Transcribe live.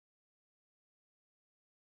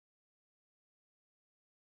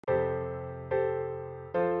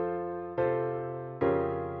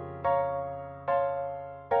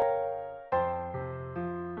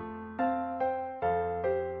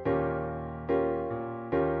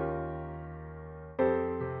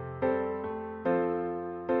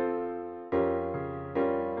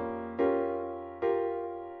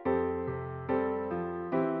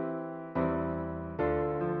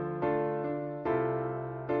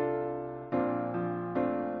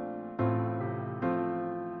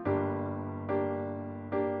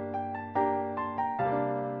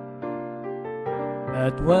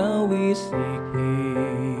that when we seek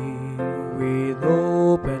Him with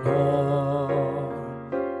open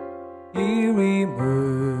heart, He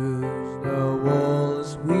removes the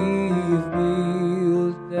walls we've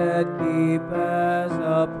built that keep us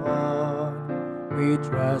apart. We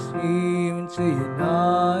trust Him to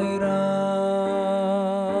unite us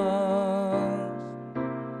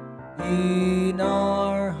in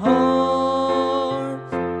our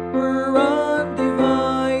hearts. We're undivided,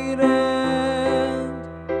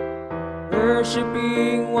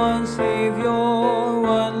 worshiping one Savior,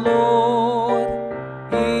 one Lord.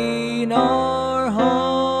 In our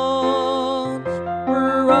hearts,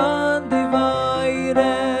 we're undivided,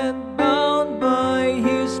 bound by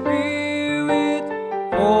His Spirit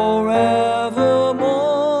forevermore.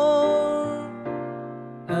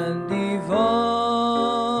 Undivided,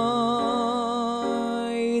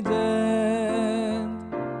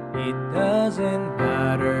 it doesn't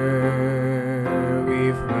matter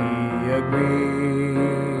if we agree.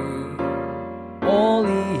 All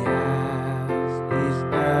He asks is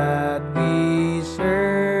that we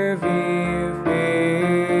serve Him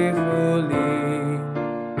faithfully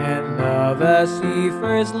and love as He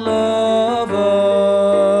first loved us.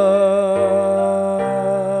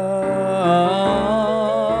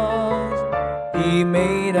 He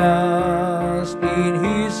made us in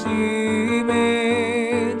His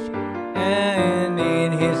image, and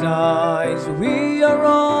in His eyes we are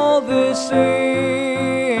all the same.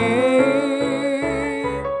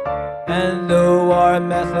 And though our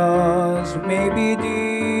methods may be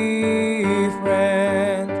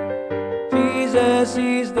different, Jesus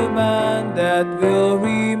is the man that will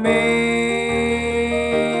remain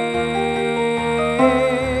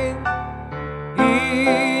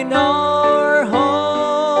in our